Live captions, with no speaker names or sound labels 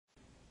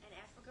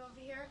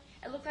here.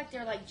 It looked like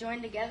they're like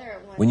joined together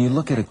at one. When you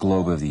look at a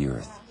globe of the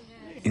Earth,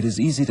 it is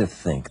easy to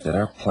think that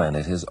our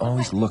planet has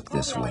always looked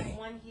this way,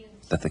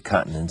 that the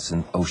continents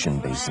and ocean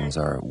basins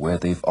are where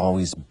they've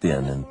always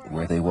been and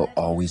where they will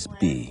always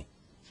be.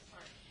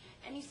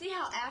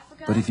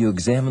 But if you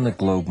examine the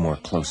globe more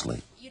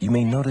closely, you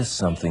may notice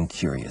something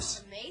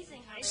curious.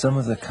 Some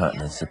of the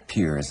continents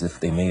appear as if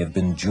they may have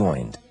been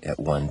joined at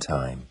one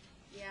time.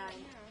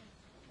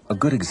 A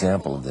good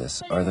example of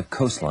this are the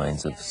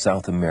coastlines of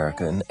South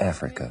America and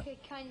Africa.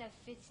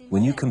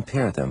 When you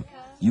compare them,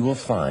 you will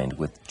find,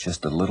 with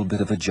just a little bit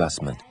of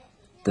adjustment,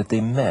 that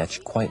they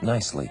match quite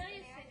nicely,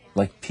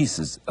 like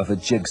pieces of a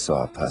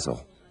jigsaw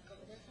puzzle.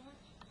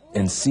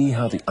 And see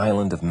how the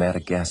island of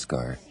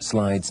Madagascar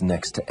slides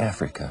next to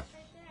Africa.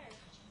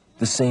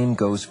 The same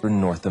goes for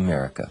North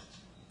America.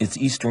 Its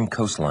eastern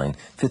coastline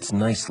fits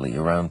nicely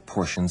around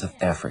portions of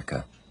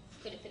Africa.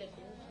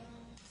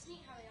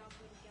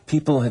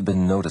 People have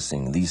been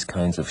noticing these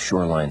kinds of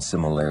shoreline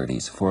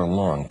similarities for a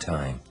long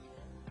time.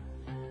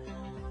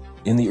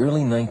 In the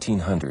early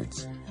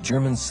 1900s,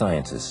 German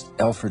scientist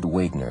Alfred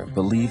Wegener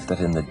believed that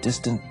in the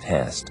distant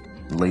past,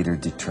 later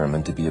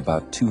determined to be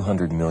about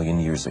 200 million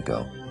years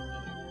ago,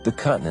 the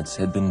continents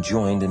had been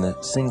joined in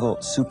a single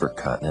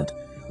supercontinent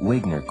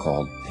Wegener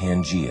called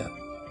Pangea,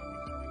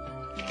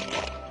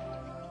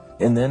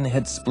 and then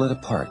had split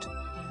apart,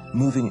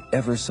 moving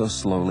ever so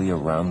slowly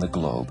around the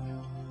globe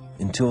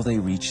until they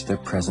reached their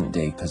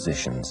present-day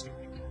positions.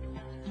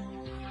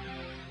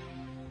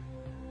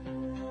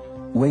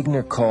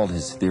 Wegener called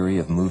his theory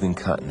of moving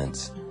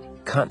continents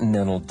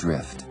continental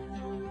drift,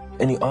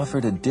 and he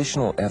offered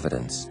additional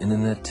evidence in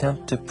an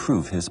attempt to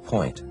prove his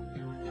point.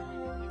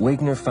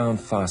 Wegener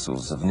found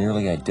fossils of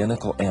nearly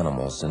identical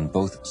animals in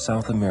both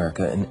South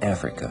America and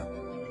Africa.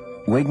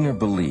 Wegener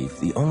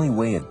believed the only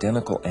way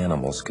identical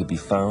animals could be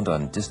found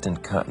on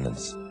distant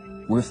continents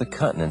were if the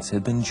continents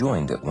had been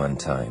joined at one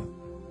time.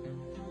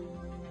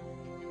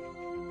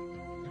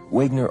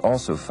 Wegener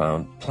also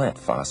found plant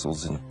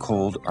fossils in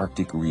cold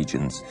Arctic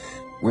regions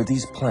where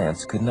these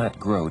plants could not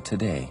grow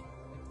today.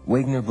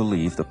 Wegener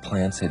believed the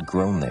plants had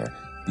grown there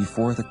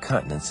before the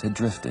continents had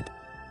drifted.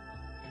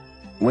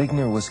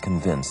 Wegener was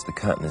convinced the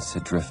continents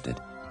had drifted.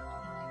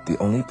 The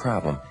only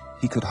problem,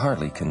 he could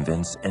hardly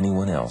convince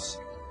anyone else.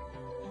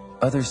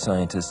 Other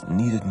scientists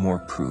needed more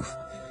proof,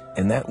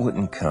 and that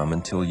wouldn't come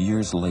until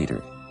years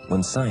later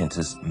when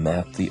scientists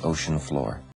mapped the ocean floor.